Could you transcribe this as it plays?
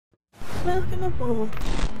Welcome aboard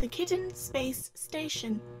the Kitten Space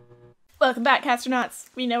Station. Welcome back,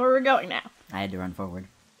 astronauts. We know where we're going now. I had to run forward.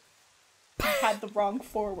 I had the wrong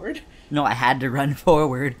forward. No, I had to run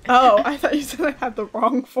forward. Oh, I thought you said I had the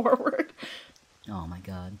wrong forward. Oh my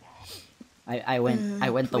god. I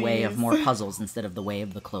went the way of more puzzles instead of the way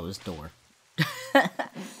of the closed door.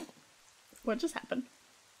 What just happened?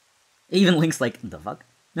 Even Link's like, the fuck?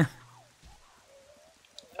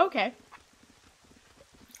 Okay.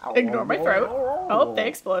 Ignore my throat. Oh, they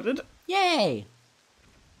exploded. Yay!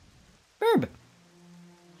 Burb!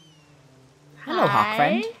 Hello, Hawk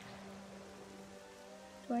friend.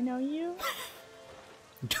 Do I know you?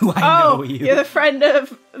 Do I know you? You're the friend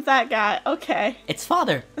of that guy. Okay. It's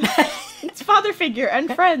father. It's father figure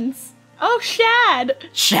and friends. Oh, Shad!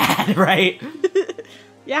 Shad, right?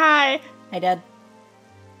 Yeah, hi. Hey, Dad.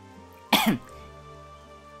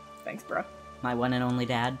 Thanks, bro. My one and only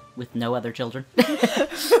dad, with no other children.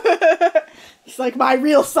 He's like my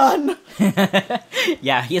real son.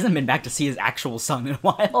 Yeah, he hasn't been back to see his actual son in a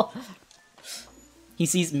while. He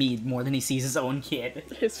sees me more than he sees his own kid.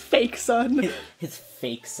 His fake son. His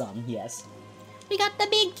fake son, yes. We got the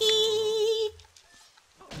big key!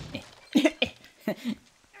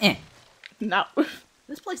 No.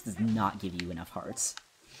 This place does not give you enough hearts.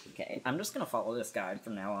 Okay, I'm just gonna follow this guide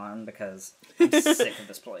from now on because I'm sick of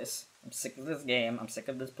this place. I'm sick of this game. I'm sick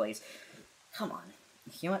of this place. Come on.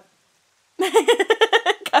 You know what?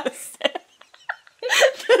 Gotta say.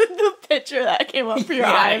 The picture that came up for your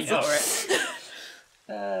eyes. I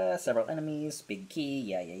know, right? Several enemies. Big key.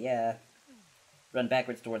 Yeah. Run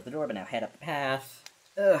backwards towards the door, but now head up the path.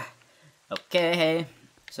 Ugh. Okay.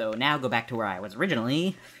 So now go back to where I was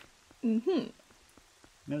originally. Mm-hmm.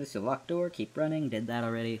 Notice your locked door, keep running, did that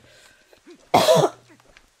already.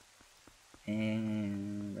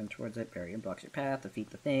 And run towards it, barrier blocks your path,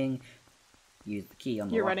 defeat the thing, use the key on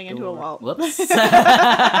the You're locked running door. into a wall. Whoops.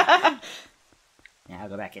 Now I'll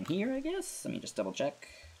go back in here, I guess. Let me just double check.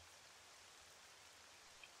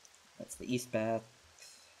 That's the east path.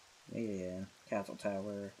 Yeah, castle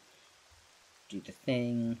tower. Do the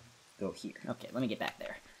thing. Go here. Okay, let me get back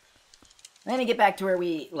there. Let me get back to where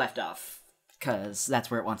we left off. Because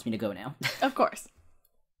that's where it wants me to go now. Of course.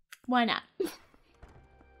 Why not?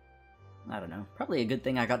 I don't know. Probably a good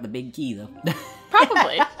thing I got the big key, though.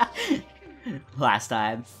 Probably. Last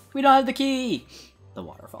time. We don't have the key! The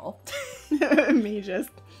waterfall. Me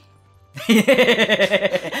just... Where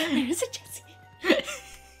is it, Jesse?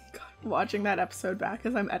 God, watching that episode back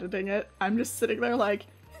as I'm editing it, I'm just sitting there like...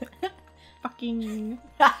 Fucking...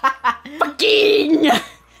 Fucking!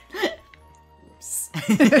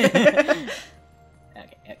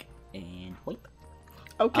 Okay. And whoop.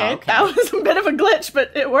 Okay, that was a bit of a glitch,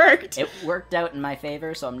 but it worked. It worked out in my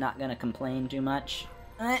favor, so I'm not gonna complain too much.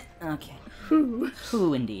 Okay. Ooh.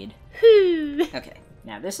 Who indeed. Ooh. Okay,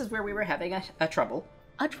 now this is where we were having a trouble.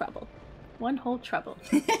 A trouble. One whole trouble.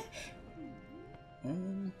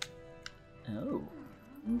 Oh.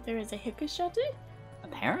 There is a Hikushatu?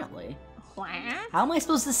 Apparently. What? How am I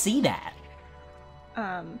supposed to see that?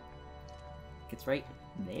 Um... It's right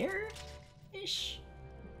there-ish?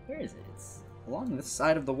 Where is it? It's along this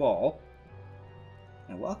side of the wall.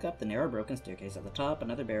 Now walk up the narrow broken staircase at the top,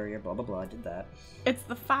 another barrier, blah blah blah, did that. It's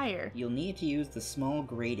the fire. You'll need to use the small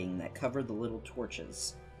grating that covered the little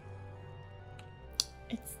torches.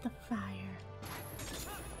 It's the fire.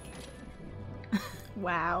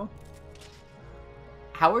 Wow.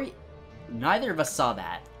 How are you? Neither of us saw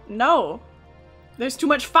that. No. There's too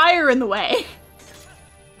much fire in the way.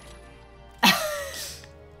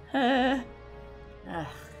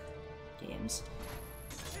 Games.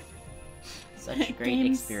 Such great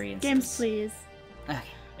experiences. Games, please. Okay,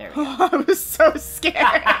 there we go. I was so scared.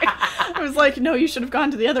 I was like, no, you should have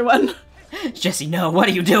gone to the other one. Jesse, no, what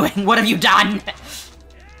are you doing? What have you done?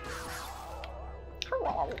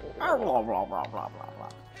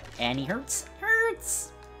 Annie hurts?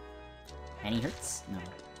 Hurts! Annie hurts? No.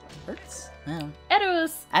 Hurts? No.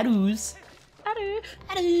 Erus. Arus. Aru.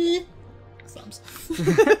 Aru. Slums.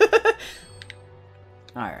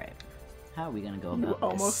 Alright. How are we gonna go about You this?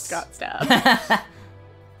 almost got stabbed.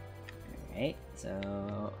 Alright,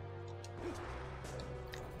 so...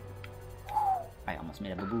 I almost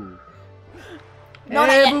made a boo-boo. No,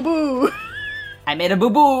 hey, boo-boo! I made a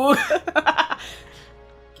boo-boo!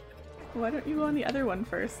 Why don't you go on the other one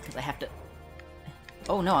first? Because I have to...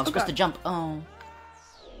 Oh no, I was supposed to jump. Oh.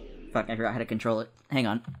 Fuck, I forgot how to control it. Hang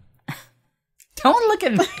on. Don't look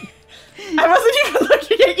at me! I wasn't even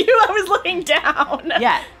looking at you, I was looking down!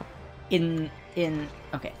 Yeah.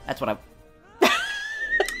 Okay, that's what I...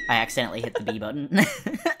 I accidentally hit the B button.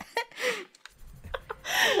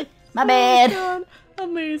 My bad! God.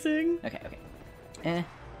 Amazing. Okay, okay.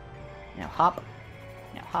 Now hop.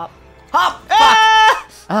 Now hop. Hop! Ah!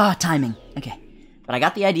 Fuck! Ah, timing. Okay. But I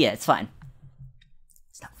got the idea. It's fine.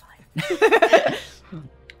 It's not fine.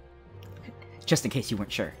 Just in case you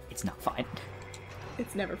weren't sure, it's not fine.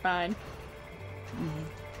 It's never fine.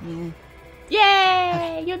 Yeah.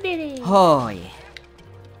 Yay! You did it! Oh, yeah.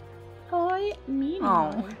 Hoi me.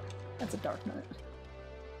 Oh. That's a dark note.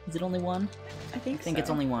 Is it only one? I think I think so. it's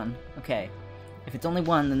only one. Okay. If it's only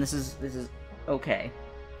one, then this is okay.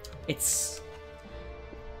 It's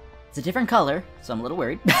a different color, so I'm a little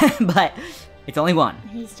worried. But it's only one.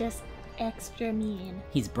 He's just extra mean.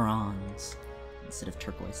 He's bronze instead of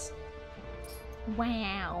turquoise.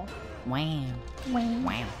 Wow. Wow. Wow.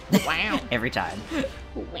 Wow. Wow. Every time.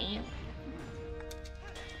 Wow.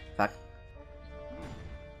 Fuck.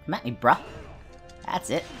 Come at me, bruh. That's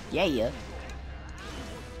it. Yeah.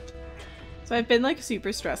 So I've been like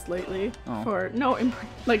super stressed lately Oh. for no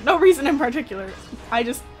reason in particular.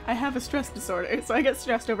 I have a stress disorder, so I get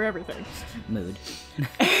stressed over everything. Mood.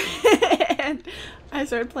 And I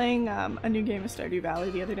started playing a new game of Stardew Valley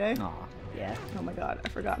the other day. Aw, yeah. Oh my god, I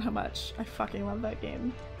forgot how much I fucking love that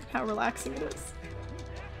game. How relaxing it is.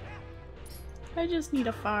 I just need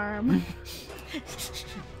a farm.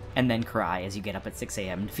 And then cry as you get up at 6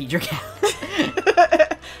 a.m. to feed your cows.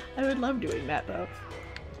 I would love doing that though.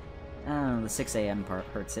 Oh, the 6 a.m. part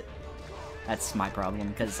hurts it. That's my problem,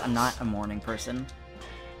 because I'm not a morning person.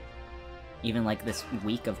 Even like this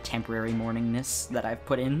week of temporary morningness that I've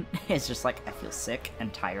put in, it's just like I feel sick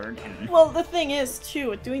and tired and... Well, the thing is, too,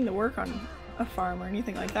 with doing the work on a farm or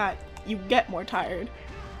anything like that, you get more tired.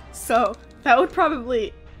 So, that would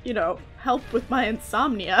probably, you know, help with my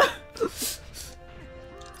insomnia.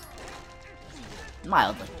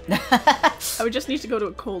 Mildly. I would just need to go to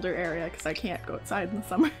a colder area, because I can't go outside in the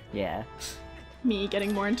summer. Yeah. Me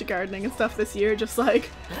getting more into gardening and stuff this year, just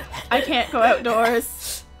like, I can't go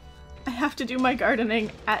outdoors. I have to do my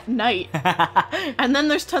gardening at night. And then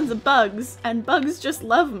there's tons of bugs, and bugs just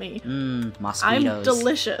love me. Mosquitoes. I'm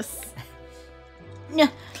delicious. No!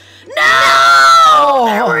 No!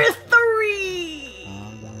 There were 3!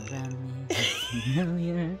 All around me,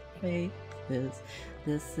 familiar faces.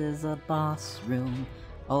 This is a boss room.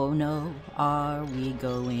 Oh no, are we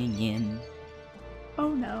going in? Oh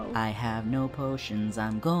no. I have no potions,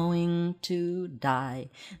 I'm going to die.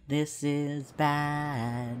 This is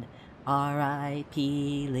bad.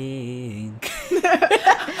 R.I.P. Link.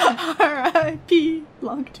 R.I.P.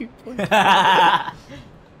 Long 2 points.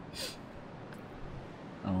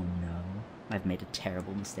 Oh no, I've made a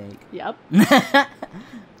terrible mistake. Yep.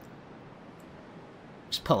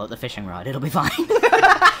 Just pull out the fishing rod, it'll be fine.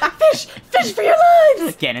 Fish! Fish for your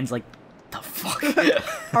lives! Ganon's like, the fuck?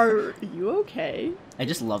 Are you okay? I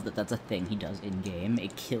just love that that's a thing he does in-game.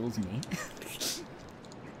 It kills me.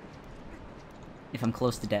 If I'm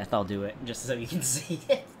close to death, I'll do it, just so you can see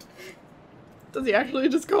it. Does he actually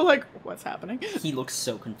just go like, what's happening? He looks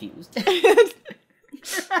so confused.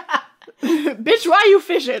 Bitch, why you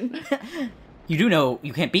fishing? You do know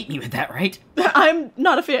you can't beat me with that, right? I'm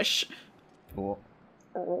not a fish. Cool.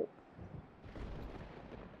 Oh.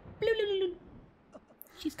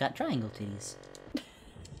 She's got triangle titties.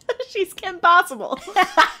 She's Kim Possible.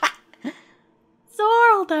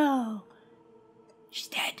 Zorldo. She's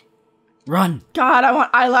dead. Run! God, I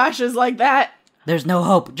want eyelashes like that. There's no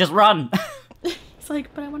hope, just run! It's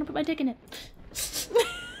like, but I want to put my dick in it.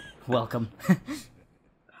 Welcome.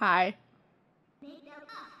 Hi.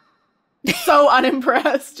 So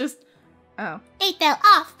unimpressed, just... Oh. They fell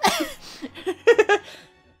off.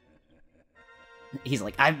 He's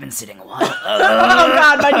like, I've been sitting a while. Oh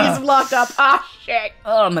god, my knees have locked up. Ah, shit.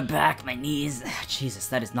 Oh, my back, my knees. Jesus,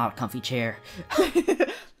 that is not a comfy chair.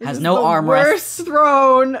 This Has is no the armrests. worst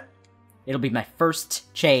throne. It'll be my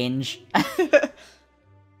first change.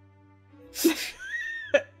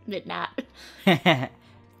 Midnight. To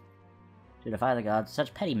defy the gods,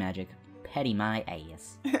 such petty magic. Petty my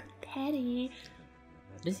ass. Petty.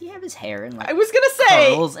 Does he have his hair in like I was gonna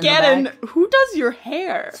say, curls in the Kitten, back? who does your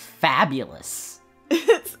hair? Fabulous.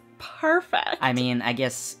 It's perfect. I mean, I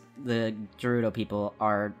guess the Gerudo people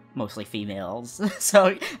are mostly females,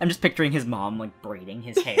 so I'm just picturing his mom like braiding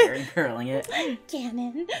his hair and curling it.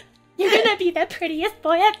 Ganon, you're gonna be the prettiest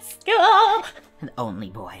boy at school. The only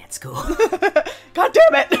boy at school. God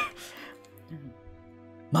damn it!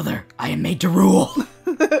 Mother, I am made to rule.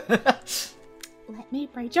 Let me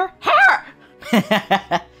braid your hair!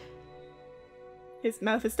 His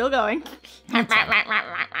mouth is still going.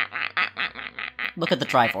 Look at the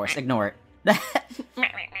Triforce. Ignore it.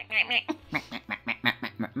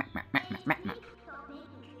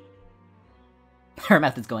 Her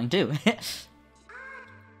mouth is going too.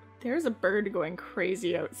 There's a bird going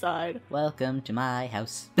crazy outside. Welcome to my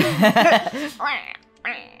house.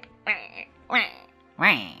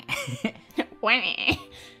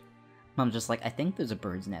 Mom's just like, I think there's a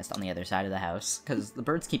bird's nest on the other side of the house, because the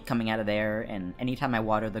birds keep coming out of there, and anytime I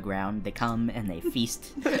water the ground, they come and they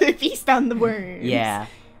feast. They feast on the worms. Yeah.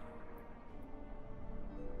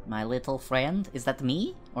 My little friend? Is that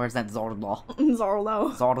me? Or is that Zordo?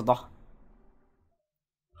 Zorlo. Zordo.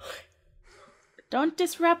 Don't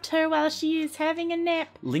disrupt her while she is having a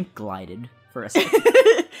nap. Link glided for a second.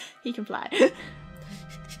 He can fly.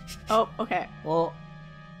 Oh, okay. Well,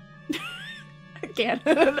 Again.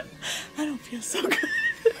 I don't feel so good.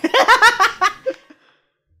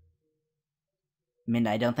 Minda,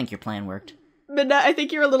 I don't think your plan worked. Minda, I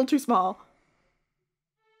think you're a little too small.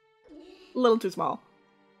 A little too small.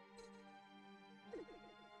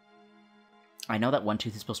 I know that one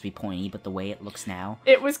tooth is supposed to be pointy, but the way it looks now...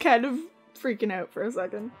 It was kind of freaking out for a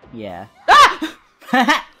second. Yeah.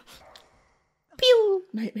 Ah! Pew!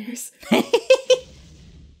 Nightmares.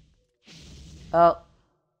 Oh.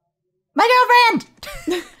 My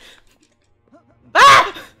girlfriend!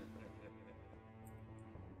 Ah!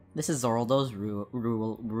 This is Zorldo's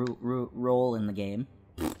role in the game.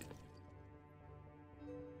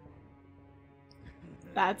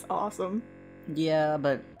 That's awesome. Yeah,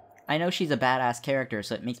 but I know she's a badass character,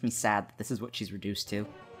 so it makes me sad that this is what she's reduced to.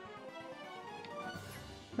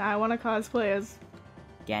 Now I want to cosplay as...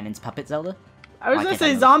 Ganon's puppet Zelda? I was Why gonna can't I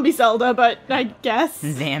say know? zombie Zelda, but I guess...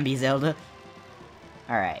 Zambi Zelda.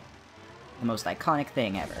 Alright. The most iconic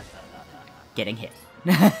thing ever. Getting hit.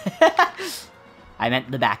 I meant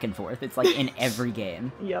the back and forth. It's like in every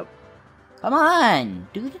game. Yep. Come on!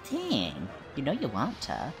 Do the thing! You know you want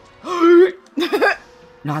to.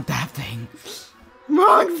 Not that thing.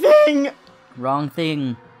 Wrong thing! Wrong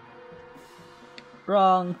thing.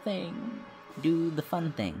 Wrong thing. Do the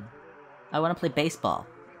fun thing. I want to play baseball.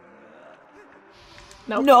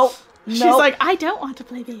 Nope. No! She's like, I don't want to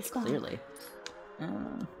play baseball. Clearly.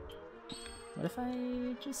 What if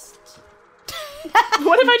I just...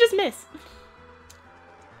 What if I just miss?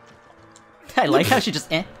 I like how she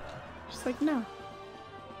just She's like, no.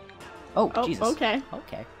 Oh, Oh, Jesus. okay.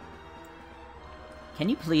 Okay. Can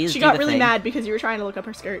you please She do got the really thing? mad because you were trying to look up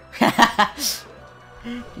her skirt.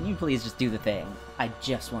 Can you please just do the thing? I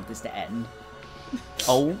just want this to end.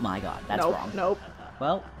 Oh my god, that's nope, wrong. Nope.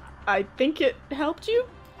 Well, I think it helped you?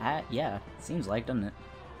 yeah, seems like, doesn't it?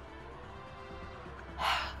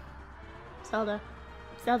 Zelda.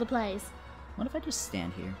 Zelda plays. What if I just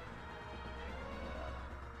stand here?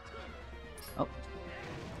 Oh.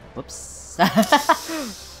 Whoops.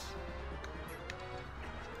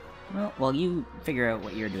 Well, while you figure out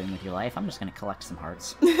what you're doing with your life, I'm just gonna collect some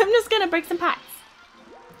hearts. I'm just gonna break some pots.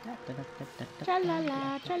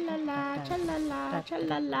 Tra-la-la, tra-la-la, tra-la-la,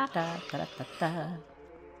 tra-la-la.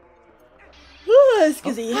 Ooh,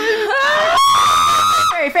 excuse me.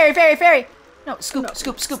 Fairy, fairy, fairy! No, scoop,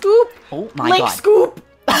 scoop, scoop. Scoop! Oh my Link god. scoop!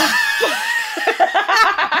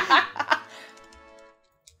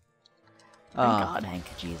 Oh, God. thank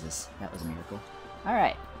Jesus. That was a miracle.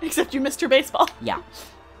 Alright. Except you missed your baseball. Yeah.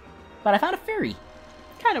 But I found a fairy.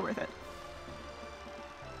 Kind of worth it.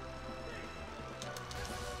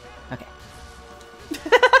 Okay.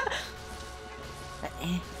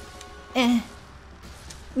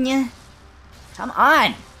 Yeah. Come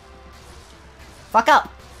on! Fuck up!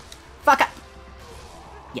 Fuck up!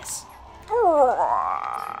 Yes.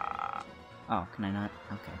 Oh, can I not?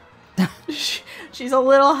 Okay. She's a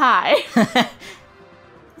little high.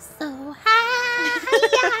 So high,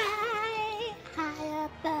 high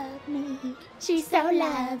above me. She's so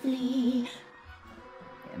lovely.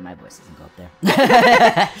 Yeah, my voice doesn't go up there.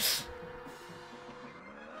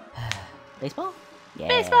 Baseball? Yeah.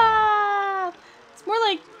 Baseball! It's more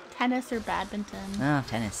like tennis or badminton. Oh,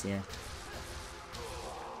 tennis, yeah.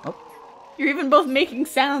 Oh. You're even both making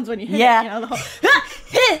sounds when you hit Yeah. it. You know, the whole...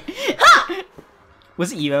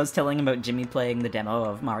 Was it you I was telling about Jimmy playing the demo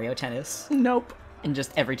of Mario Tennis? Nope. And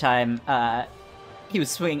just every time he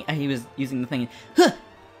was he was using the thing,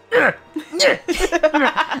 and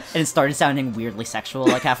it started sounding weirdly sexual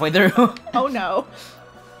like halfway through. Oh no.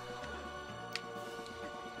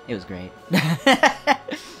 It was great.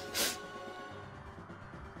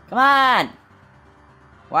 Come on!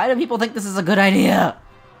 Why do people think this is a good idea?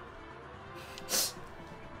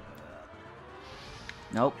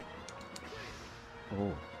 Nope.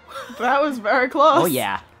 Oh. That was very close. Oh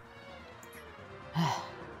yeah.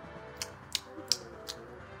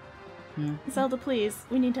 Zelda, please.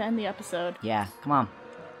 We need to end the episode. Yeah, come on.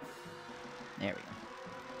 There we go.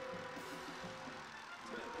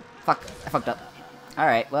 Fuck, I fucked up.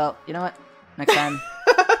 Alright, well, you know what? Next time.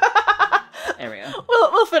 There we go.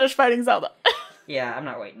 We'll finish fighting Zelda. Yeah, I'm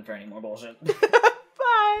not waiting for any more bullshit.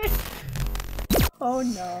 Bye. Oh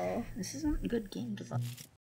no. This isn't good game design.